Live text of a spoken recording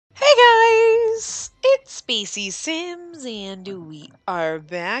Spacey Sims, and we are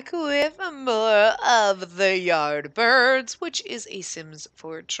back with more of the Yardbirds, which is a Sims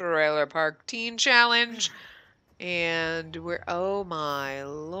for Trailer Park Teen Challenge. And we're, oh my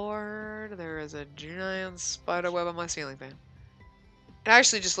lord, there is a giant spider web on my ceiling fan. It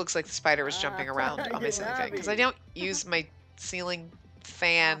actually just looks like the spider was jumping around on my ceiling fan, because I don't use my ceiling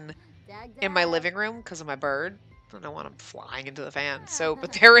fan in my living room because of my bird. I don't want him flying into the fan. So,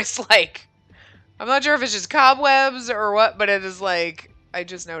 but there is like, I'm not sure if it's just cobwebs or what, but it is like, I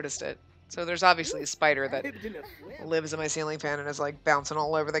just noticed it. So there's obviously a spider that lives in my ceiling fan and is like bouncing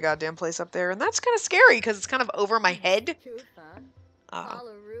all over the goddamn place up there. And that's kind of scary because it's kind of over my head.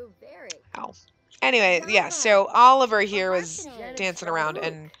 Oh. Anyway, yeah, so Oliver here was dancing around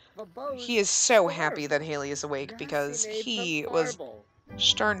and he is so happy that Haley is awake because he was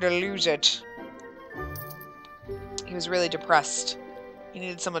starting to lose it. He was really depressed. He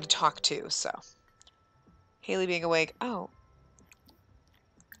needed someone to talk to, so. Haley being awake. Oh.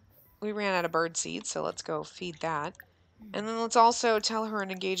 We ran out of bird seed, so let's go feed that. And then let's also tell her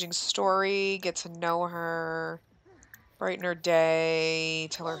an engaging story, get to know her, brighten her day,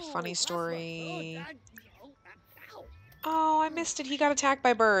 tell her a funny story. Oh, I missed it. He got attacked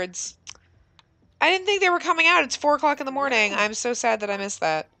by birds. I didn't think they were coming out. It's 4 o'clock in the morning. I'm so sad that I missed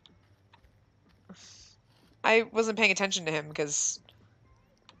that. I wasn't paying attention to him because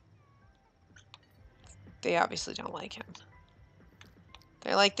they obviously don't like him.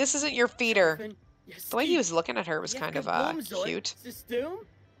 They're like, this isn't your feeder. The way he was looking at her was kind of cute.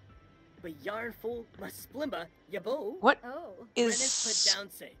 What is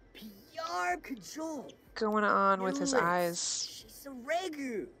going on with his eyes?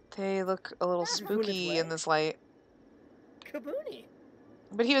 They look a little spooky in this light.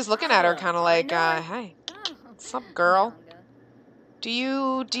 But he was looking at her kind of like, hey, what's up, girl? Do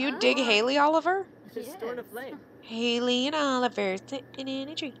you dig Haley, Oliver? Haley and Oliver sitting in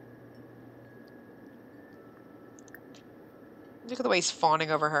a tree. Look at the way he's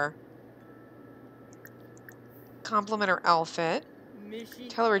fawning over her. Compliment her outfit.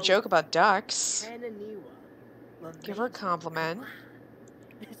 Tell her a joke about ducks. Give her a compliment.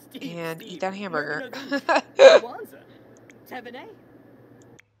 And eat that hamburger.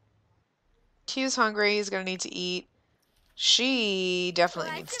 Q's hungry. He's going to need to eat. She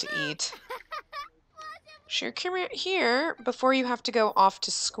definitely needs to eat. Sure, come here before you have to go off to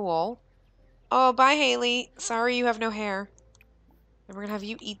school. Oh, bye, Haley. Sorry you have no hair. And we're going to have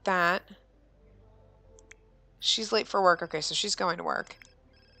you eat that. She's late for work. Okay, so she's going to work.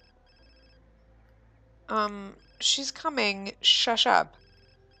 She's coming. Shush up.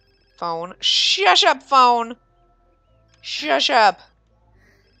 Phone. Shush up, phone! Shush up!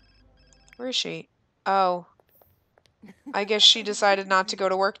 Where is she? Oh. I guess she decided not to go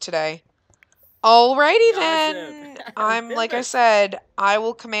to work today. Alrighty then. Like I said, I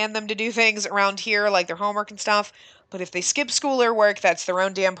will command them to do things around here, like their homework and stuff. But if they skip school or work, that's their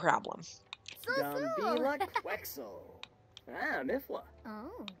own damn problem.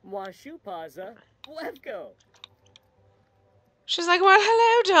 She's like, well,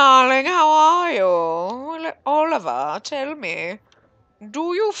 hello, darling. How are you? Well, Oliver, tell me.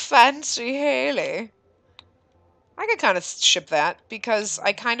 Do you fancy Haley? I could kind of ship that, because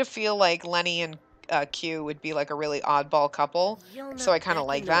I kind of feel like Lenny and Q would be like a really oddball couple, so I kind of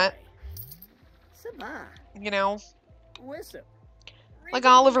like that. You know? Like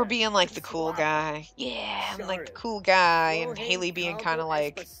Oliver being like the cool guy. Yeah, I'm like the cool guy, and Haley being kind of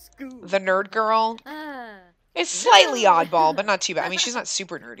like the nerd girl. It's slightly oddball, but not too bad. I mean, she's not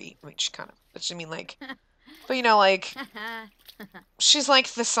super nerdy. I mean, she kind of, but I mean, like, but you know, like, she's like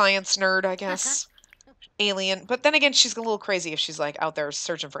the science nerd, I guess. Alien. But then again, she's a little crazy if she's like out there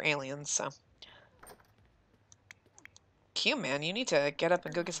searching for aliens, so. Q, man, you need to get up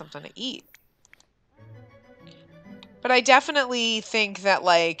and go get something to eat. But I definitely think that,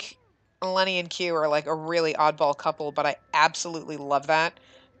 like, Lenny and Q are like a really oddball couple, but I absolutely love that.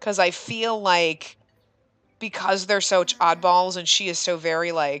 Because I feel like, because they're such oddballs and she is so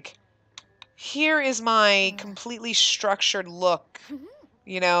very like, here is my completely structured look.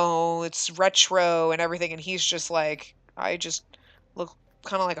 You know, it's retro and everything, and he's just like, I just look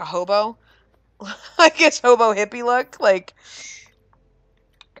kind of like a hobo. I guess hobo hippie look. Like,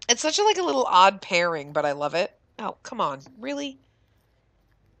 it's such a, like, a little odd pairing, but I love it. Oh, come on. Really?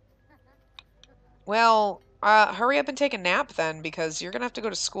 Well, hurry up and take a nap then, because you're going to have to go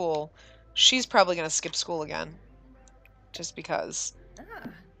to school. She's probably going to skip school again. Just because.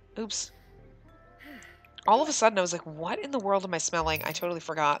 Oops. All of a sudden, I was like, what in the world am I smelling? I totally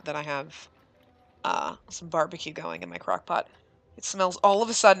forgot that I have some barbecue going in my crock pot. It smells, all of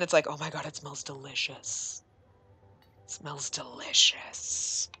a sudden, it's like, oh my god, it smells delicious. It smells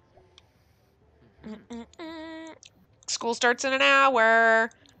delicious. School starts in an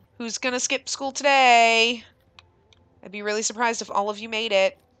hour. Who's gonna skip school today? I'd be really surprised if all of you made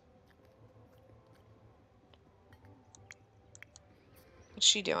it. What's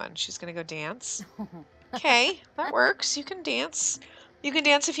she doing? She's gonna go dance? Okay, that works. You can dance. You can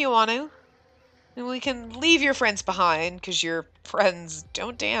dance if you want to. And we can leave your friends behind, because your friends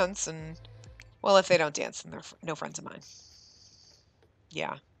don't dance, and, well, if they don't dance, then they're no friends of mine.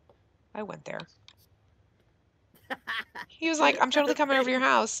 Yeah, I went there. He was like, I'm totally coming over to your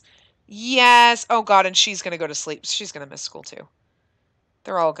house. Yes. Oh, God, and she's going to go to sleep. She's going to miss school, too.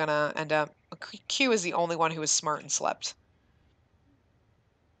 They're all going to end up... Q is the only one who was smart and slept.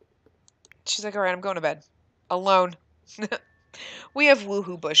 She's like, all right, I'm going to bed. Alone. We have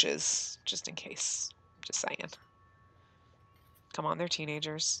woohoo bushes, just in case. Just saying. Come on, they're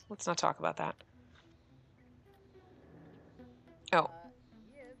teenagers. Let's not talk about that. Oh.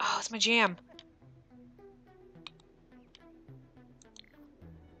 Oh, it's my jam.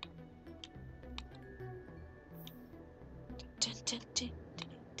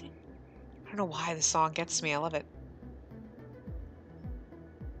 I don't know why this song gets me. I love it.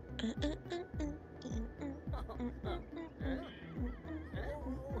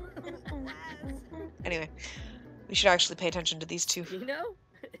 Anyway, we should actually pay attention to these two. You know?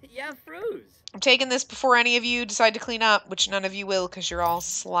 Yeah, Fruze. I'm taking this before any of you decide to clean up, which none of you will because you're all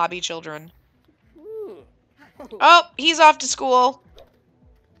slobby children. Oh, he's off to school.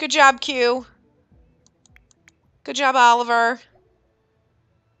 Good job, Q. Good job, Oliver.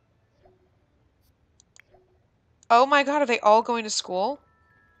 Oh my god, are they all going to school?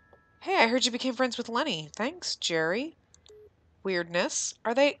 Hey, I heard you became friends with Lenny. Thanks, Jerry. Weirdness.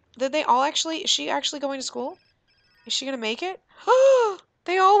 Did they all actually, is she actually going to school? Is she gonna make it? Oh,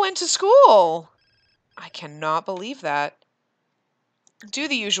 they all went to school. I cannot believe that. Do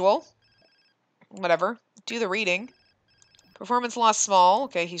the usual. Whatever. Do the reading. Performance loss small.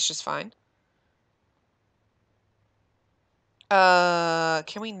 Okay, he's just fine.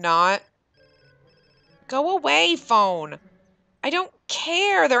 Can we not? Go away, phone. I don't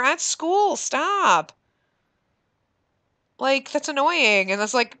care. They're at school. Stop. Like, that's annoying. And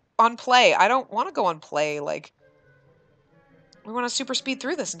that's like on play. I don't want to go on play. Like, we want to super speed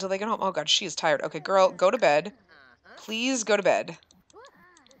through this until they get home. Oh god, she is tired. Okay, girl, go to bed. Please go to bed.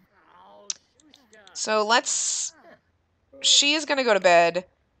 So let's... She is going to go to bed.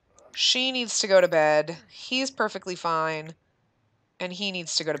 She needs to go to bed. He's perfectly fine. And he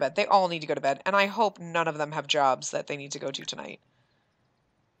needs to go to bed. They all need to go to bed. And I hope none of them have jobs that they need to go to tonight.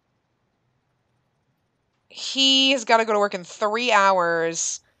 He has got to go to work in 3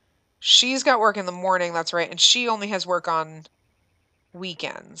 hours. She's got work in the morning, that's right. And she only has work on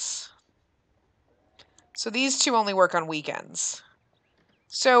weekends. So these two only work on weekends.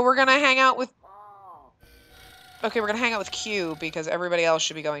 So we're going to hang out with... Okay, we're going to hang out with Q because everybody else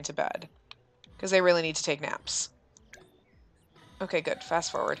should be going to bed. Because they really need to take naps. Okay, good.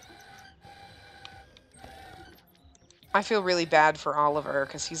 Fast forward. I feel really bad for Oliver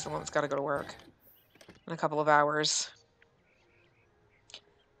because he's the one that's got to go to work in a couple of hours.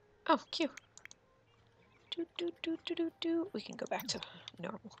 Oh, Q. We can go back to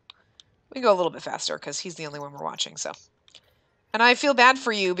normal. We can go a little bit faster because he's the only one we're watching, so. And I feel bad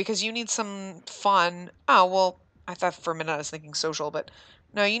for you because you need some fun. Oh, well, I thought for a minute I was thinking social, but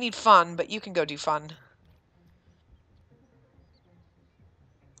no, you need fun, but you can go do fun.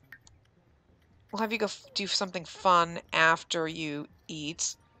 We'll have you go do something fun after you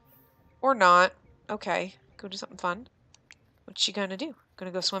eat. Or not. Okay, go do something fun. What's she gonna do?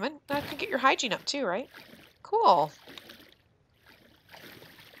 Gonna go swimming? I can get your hygiene up too, right? Cool.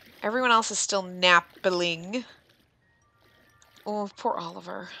 Everyone else is still napping. Oh, poor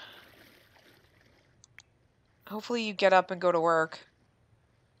Oliver. Hopefully you get up and go to work.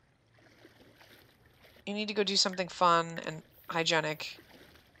 You need to go do something fun and hygienic.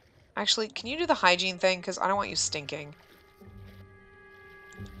 Actually, can you do the hygiene thing? Because I don't want you stinking.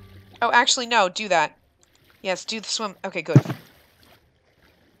 Oh, actually, no. Do that. Yes, do the swim. Okay, good.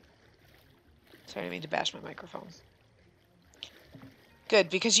 Sorry, I didn't mean to bash my microphone. Good,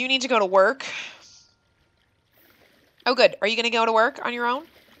 because you need to go to work. Oh, good. Are you going to go to work on your own?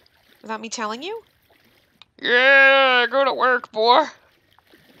 Without me telling you? Yeah, go to work, boy.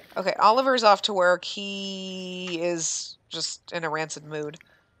 Okay, Oliver's off to work. He is just in a rancid mood.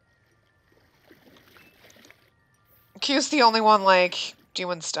 Q's the only one, like,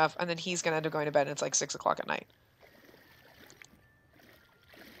 doing stuff, and then he's gonna end up going to bed, and it's like 6 o'clock at night.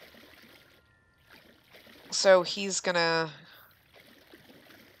 So he's gonna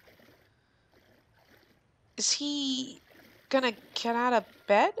Is he gonna get out of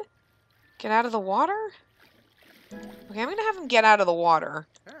bed? Get out of the water? Okay, I'm gonna have him get out of the water.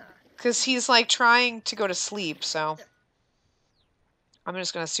 Because he's, like, trying to go to sleep, so... I'm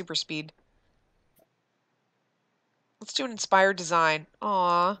just gonna super speed. Let's do an inspired design.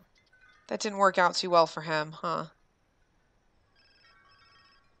 Aw. That didn't work out too well for him, huh?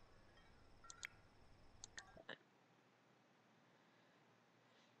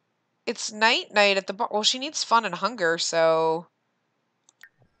 It's night-night at the bar. Well, she needs fun and hunger, so...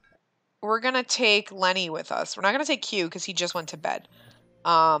 We're gonna take Lenny with us. We're not gonna take Q, because he just went to bed.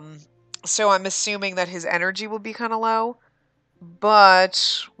 So I'm assuming that his energy will be kind of low.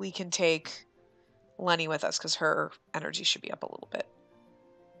 But we can take Lenny with us, because her energy should be up a little bit.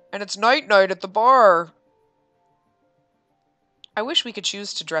 And it's night-night at the bar. I wish we could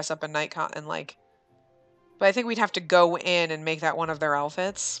choose to dress up in night and like... But I think we'd have to go in and make that one of their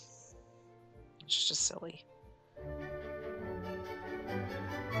outfits. Which is just silly.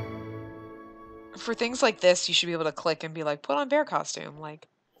 For things like this, you should be able to click and be like, put on bear costume. Like...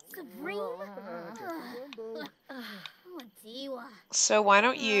 So why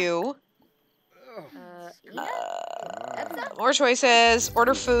don't you... more choices.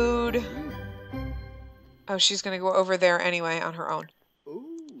 Order food. Oh, she's gonna go over there anyway on her own.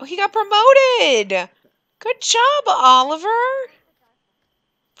 Oh, he got promoted! Good job, Oliver!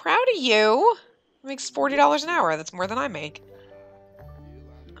 Proud of you. Makes $40 an hour. That's more than I make.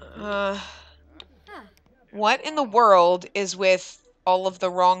 What in the world is with all of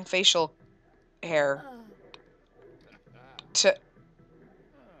the wrong facial hair?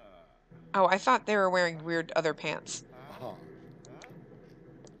 Oh, I thought they were wearing weird other pants.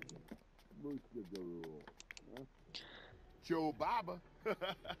 Joe Baba.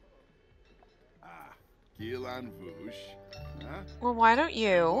 Well, why don't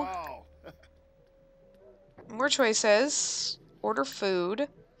you? More choices. Order food.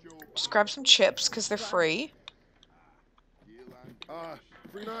 Just grab some chips, because they're free.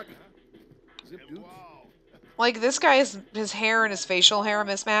 Like, this guy, his hair and his facial hair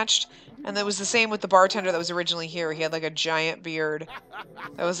mismatched. And it was the same with the bartender that was originally here. He had, like, a giant beard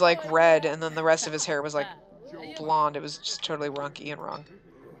that was, like, red, and then the rest of his hair was, like, blonde. It was just totally runky and wrong.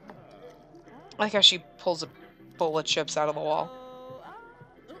 I like how she pulls a bowl of chips out of the wall.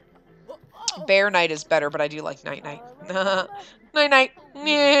 Bear night is better, but I do like night-night. Night-night.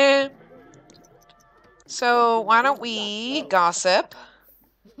 Yeah. So, why don't we gossip?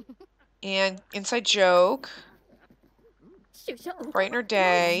 And inside joke. Brighten her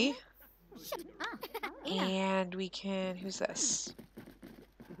day. And we can... Who's this?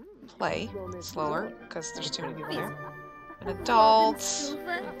 Play. Slower, because there's too many people there. An adult.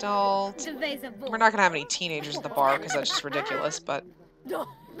 Adult. We're not going to have any teenagers at the bar, because that's just ridiculous, but...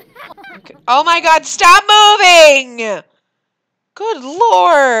 Okay. Oh my god, stop moving! Good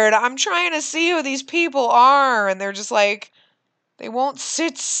lord! I'm trying to see who these people are, and they're just like... They won't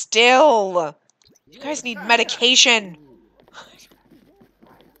sit still! You guys need medication!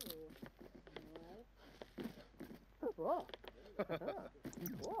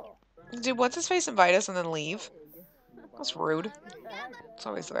 Did what's-his-face invite us and then leave? That's rude. It's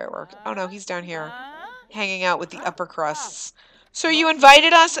always the way it works. Oh no, he's down here. Hanging out with the upper crusts. So you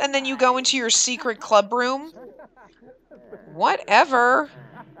invited us and then you go into your secret club room? Whatever.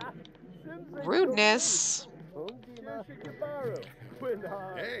 Rudeness.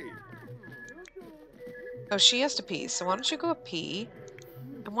 Oh, she has to pee, so why don't you go pee?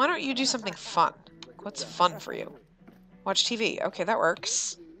 And why don't you do something fun? What's fun for you? Watch TV. Okay, that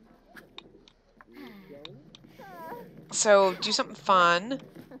works. So, do something fun.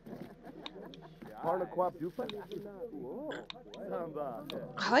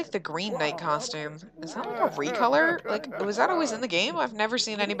 I like the green night costume. Is that like a recolor? Like, was that always in the game? I've never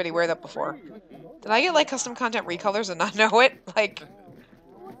seen anybody wear that before. Did I get, like, custom content recolors and not know it? Like,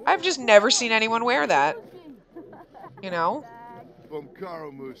 I've just never seen anyone wear that. You know?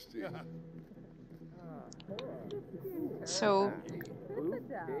 So...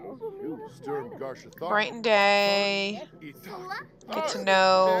 Brighten day. Get to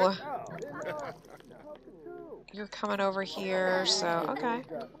know. You're coming over here, so okay.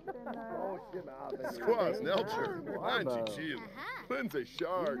 You're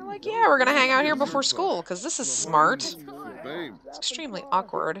like, yeah, we're gonna hang out here before school, because this is smart. It's extremely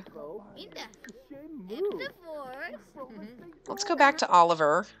awkward. Let's go back to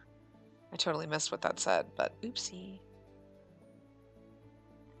Oliver. I totally missed what that said, but oopsie.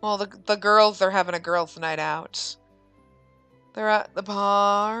 Well, the girls, they're having a girls' night out. They're at the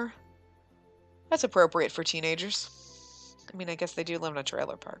bar. That's appropriate for teenagers. I mean, I guess they do live in a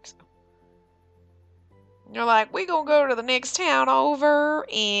trailer park, so. You're like, we gonna go to the next town over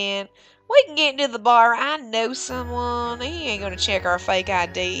and we can get into the bar. I know someone. He ain't gonna check our fake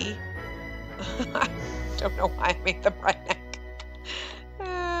ID. I don't know why I made them redneck.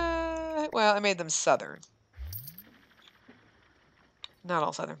 Well, I made them southern. Not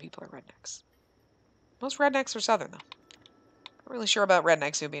all southern people are rednecks. Most rednecks are southern, though. Not really sure about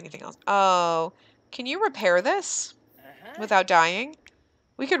rednecks who would be anything else. Oh, can you repair this without dying?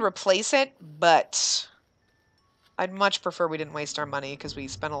 We could replace it, but I'd much prefer we didn't waste our money because we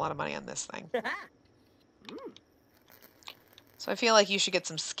spent a lot of money on this thing. So I feel like you should get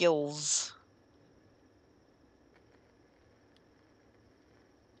some skills.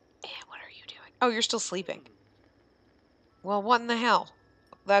 What are you doing? Oh, you're still sleeping. Well, what in the hell?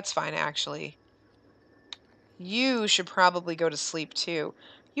 That's fine, actually. You should probably go to sleep, too.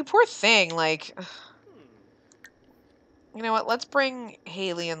 You poor thing, like... You know what? Let's bring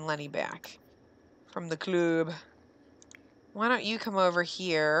Haley and Lenny back from the club. Why don't you come over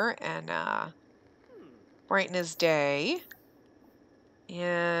here and brighten his day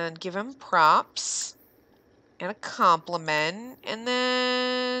and give him props and a compliment and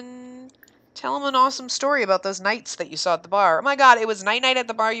then tell him an awesome story about those nights that you saw at the bar. Oh my god, it was night at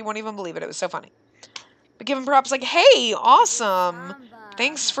the bar. You won't even believe it. It was so funny. But give him props like, hey, awesome.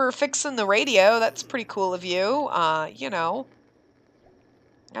 Thanks for fixing the radio. That's pretty cool of you. You know,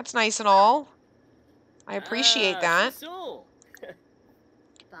 that's nice and all. I appreciate that.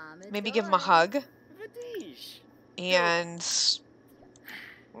 Maybe give him a hug. And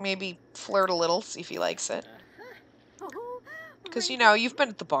maybe flirt a little, see if he likes it. Because, you know, you've been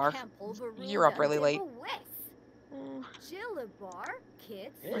at the bar. You're up really late.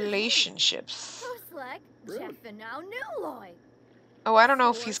 Relationships. Oh, I don't know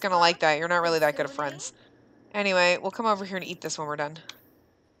if he's going to like that. You're not really that good of friends. Anyway, we'll come over here and eat this when we're done.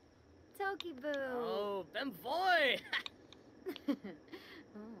 Oh, them boy.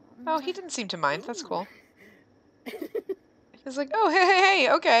 Oh, he didn't seem to mind. That's cool. He's like, oh, hey,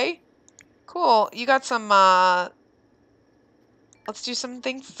 okay. Cool. You got some, let's do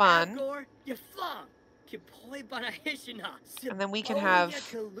something fun. And then we can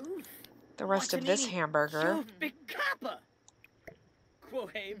have the rest of this hamburger.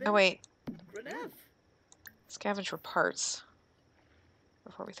 Oh, wait. Scavenge for parts.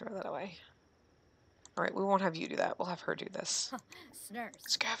 Before we throw that away. Alright, we won't have you do that. We'll have her do this.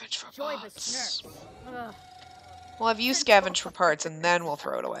 Scavenge for parts. We'll have you scavenge for parts, and then we'll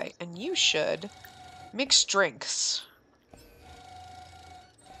throw it away. And you should mix drinks.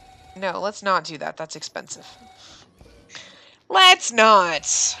 No, let's not do that. That's expensive. Let's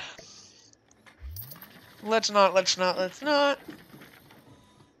not. Let's not.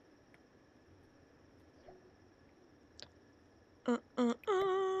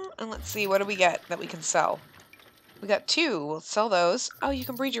 And let's see, what do we get that we can sell? We got 2. We'll sell those. Oh, you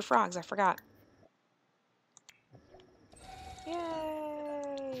can breed your frogs. I forgot.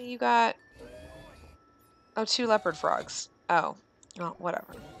 Yay! You got... Oh, 2 leopard frogs. Oh. Well,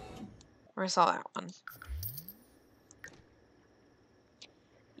 whatever. Where I saw that one.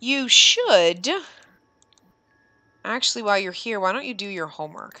 You should... Actually, while you're here, why don't you do your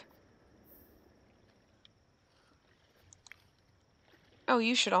homework? Oh,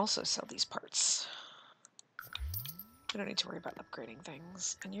 you should also sell these parts. We don't need to worry about upgrading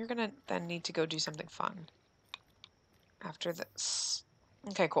things. And you're gonna then need to go do something fun. After this.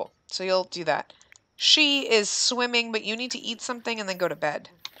 Okay, cool. So you'll do that. She is swimming, but you need to eat something and then go to bed.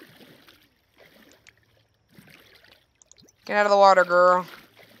 Get out of the water, girl.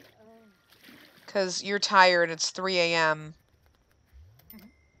 Because you're tired. It's 3 a.m.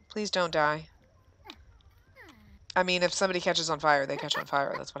 Please don't die. I mean, if somebody catches on fire, they catch on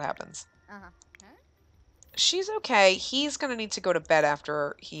fire. That's what happens. She's okay. He's going to need to go to bed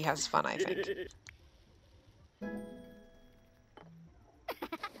after he has fun, I think.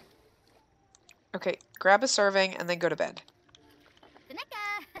 Okay, grab a serving and then go to bed.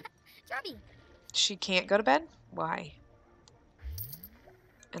 She can't go to bed? Why?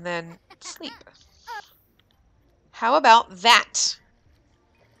 And then sleep. How about that?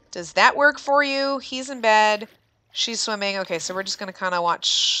 Does that work for you? He's in bed. She's swimming. Okay, so we're just going to kind of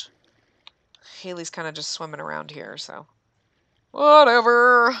watch... Haley's kind of just swimming around here, so...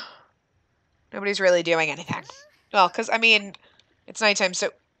 Whatever. Nobody's really doing anything. Well, because, I mean, it's nighttime, so...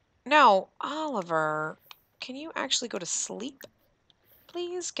 No, Oliver, can you actually go to sleep?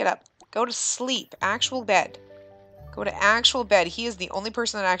 Please, get up. Go to sleep. Actual bed. Go to actual bed. He is the only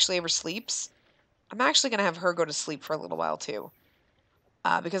person that actually ever sleeps. I'm actually going to have her go to sleep for a little while, too.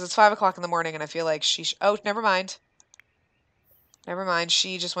 Because it's 5 o'clock in the morning, and I feel like she... Oh, never mind. Never mind.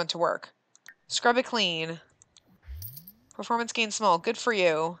 She just went to work. Scrub it clean. Performance gain small. Good for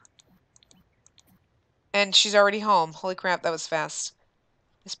you. And she's already home. Holy crap, that was fast.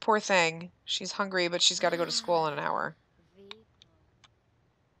 This poor thing. She's hungry, but she's got to go to school in an hour.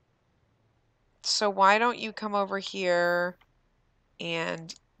 So why don't you come over here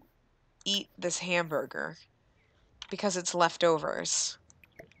and eat this hamburger? Because it's leftovers.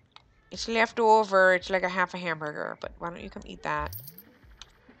 It's leftover. It's like a half a hamburger. But why don't you come eat that?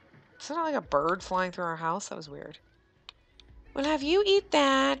 Isn't that like a bird flying through our house? That was weird. We'll have you eat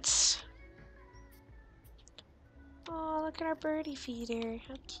that. Oh, look at our birdie feeder.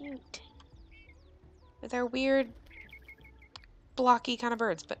 How cute. With our weird, blocky kind of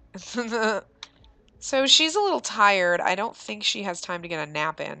birds. But so she's a little tired. I don't think she has time to get a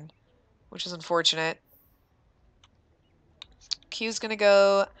nap in, which is unfortunate. Q's gonna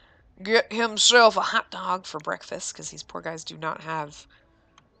go get himself a hot dog for breakfast because these poor guys do not have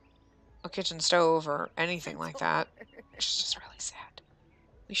a kitchen stove or anything like that. Which is just really sad.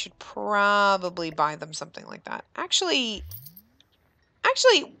 We should probably buy them something like that. Actually,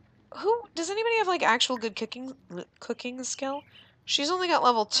 who does anybody have like actual good cooking skill? She's only got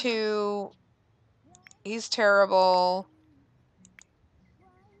level 2. He's terrible.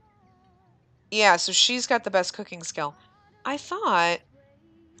 Yeah, so she's got the best cooking skill. I thought.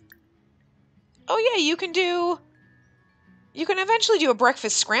 Oh yeah, you can eventually do a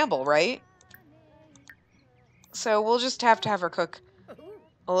breakfast scramble, right? So we'll just have to have her cook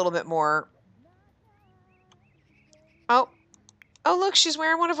a little bit more. Oh. Oh, look, she's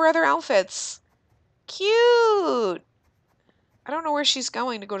wearing one of her other outfits. Cute. I don't know where she's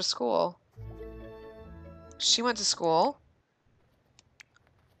going to go to school. She went to school.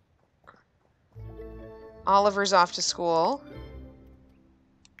 Oliver's off to school.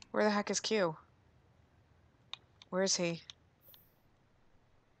 Where the heck is Q? Where is he?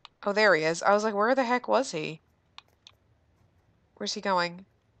 Oh, there he is. I was like, where the heck was he? Where's he going?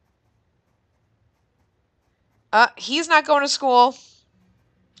 He's not going to school.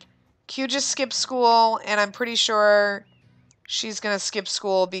 Q just skipped school, and I'm pretty sure she's going to skip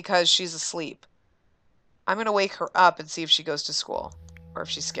school because she's asleep. I'm going to wake her up and see if she goes to school, or if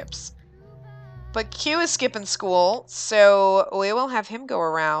she skips. But Q is skipping school, so we will have him go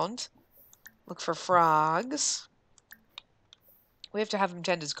around. Look for frogs. We have to have him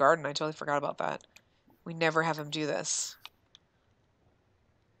tend his garden. I totally forgot about that. We never have him do this.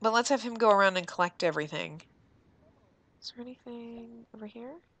 But let's have him go around and collect everything. Is there anything over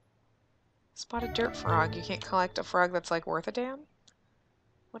here? Spotted dirt frog. You can't collect a frog that's like worth a damn?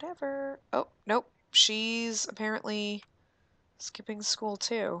 Whatever. Oh, nope. She's apparently skipping school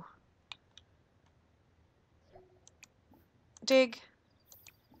too. Dig.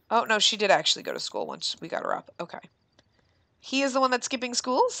 Oh, no, she did actually go to school once we got her up. Okay. He is the one that's skipping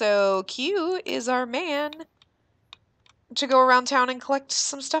school, so Q is our man to go around town and collect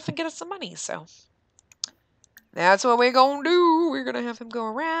some stuff and get us some money, so that's what we're gonna do. We're gonna have him go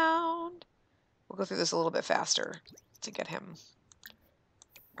around. We'll go through this a little bit faster to get him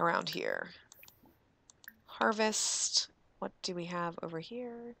around here. Harvest. What do we have over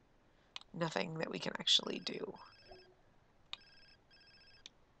here? Nothing that we can actually do.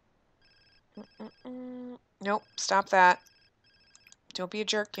 Nope, stop that. Don't be a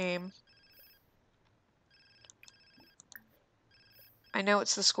jerk, game. I know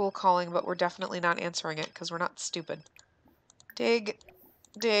it's the school calling, but we're definitely not answering it because we're not stupid. Dig.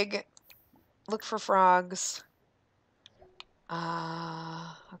 Dig. Look for frogs.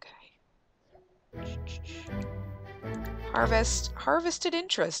 Okay. Harvest. Harvested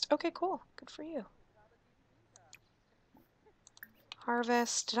interest. Okay, cool. Good for you.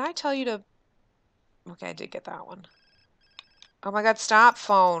 Harvest. Did I tell you to... Okay, I did get that one. Oh my god, stop,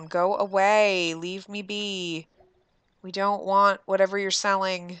 phone. Go away. Leave me be. We don't want whatever you're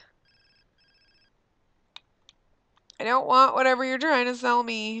selling. I don't want whatever you're trying to sell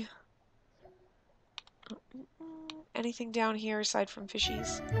me. Anything down here aside from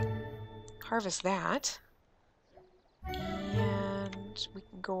fishies? Harvest that. And we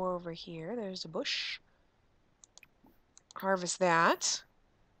can go over here. There's a bush. Harvest that.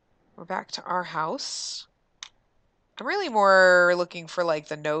 We're back to our house. I'm really more looking for like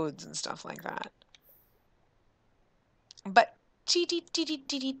the nodes and stuff like that. But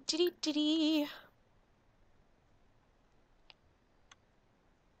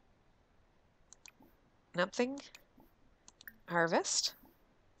nothing. Harvest.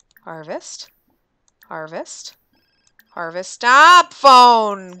 Harvest. Harvest. Harvest. Stop,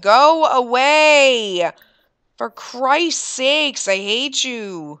 phone! Go away! For Christ's sakes, I hate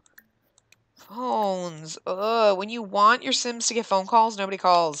you. Phones. Ugh. When you want your Sims to get phone calls, nobody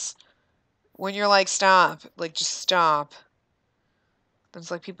calls. When you're like, stop. Like, just stop.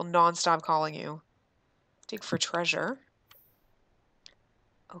 There's like people non-stop calling you. Dig for treasure.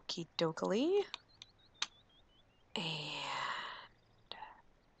 Okie dokie. And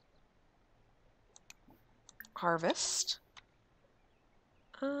harvest.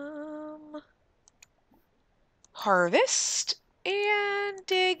 Harvest and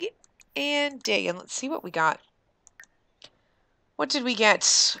dig and dig. And let's see what we got. What did we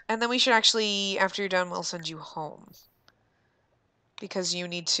get? And then we should actually, after you're done, we'll send you home. Because you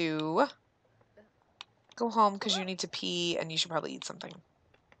need to go home because you need to pee and you should probably eat something.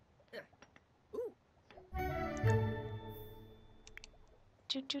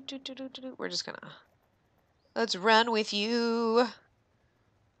 We're just gonna... Let's run with you.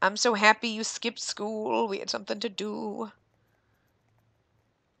 I'm so happy you skipped school. We had something to do.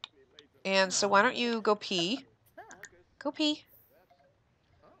 And so why don't you go pee? Go pee.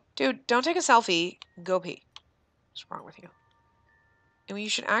 Dude, don't take a selfie. Go pee. What's wrong with you? And you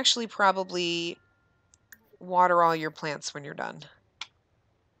should actually probably water all your plants when you're done.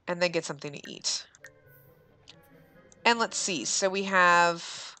 And then get something to eat. And let's see. So we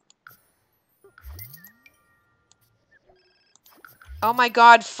have... Oh my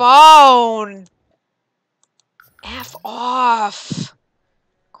god, phone! F off!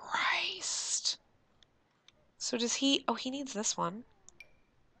 Christ. So does he... Oh, he needs this one.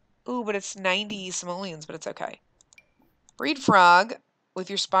 Ooh, but it's 90 simoleons, but it's okay. Breed frog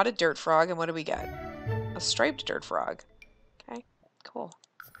with your spotted dirt frog, and what do we get? A striped dirt frog. Okay, cool.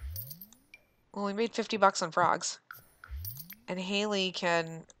 Well, we made 50 bucks on frogs. And Haley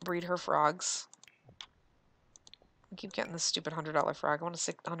can breed her frogs. I keep getting this stupid $100 frog. I want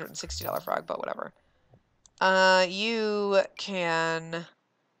a $160 frog, but whatever. You can...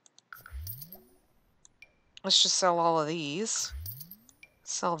 Let's just sell all of these.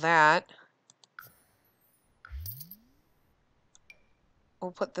 Sell that.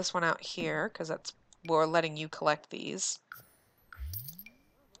 We'll put this one out here, because that's... We're letting you collect these.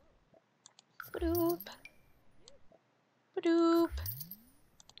 Ba-doop. Ba-doop.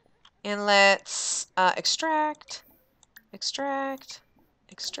 And let's extract. Extract.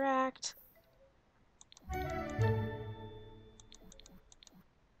 Extract.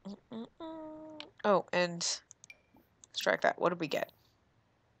 Oh, and extract that. What did we get?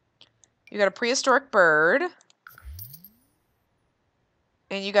 You got a prehistoric bird.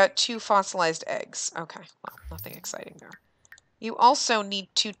 And you got 2 fossilized eggs. Okay, well, nothing exciting there. You also need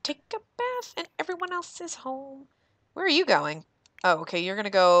to take a bath and everyone else is home. Where are you going? Oh, okay, you're gonna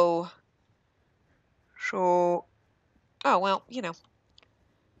go... So... Oh, well, you know.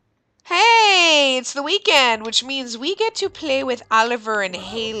 Hey, it's the weekend, which means we get to play with Oliver and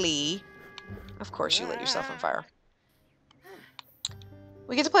Haley. Of course you lit yourself on fire.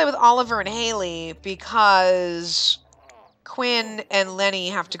 We get to play with Oliver and Haley because Quinn and Lenny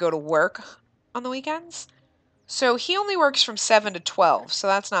have to go to work on the weekends. So he only works from 7 to 12, so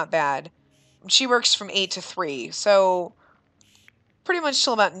that's not bad. She works from 8 to 3, so pretty much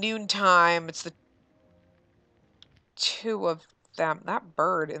till about noontime, it's the 2 of them. That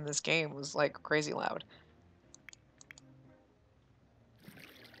bird in this game was like crazy loud.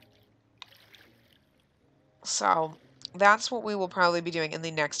 So that's what we will probably be doing in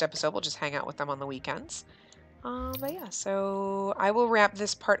the next episode. We'll just hang out with them on the weekends. But yeah, so I will wrap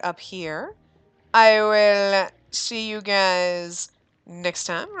this part up here. I will see you guys next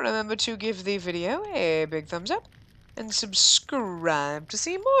time. Remember to give the video a big thumbs up and subscribe to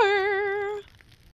see more.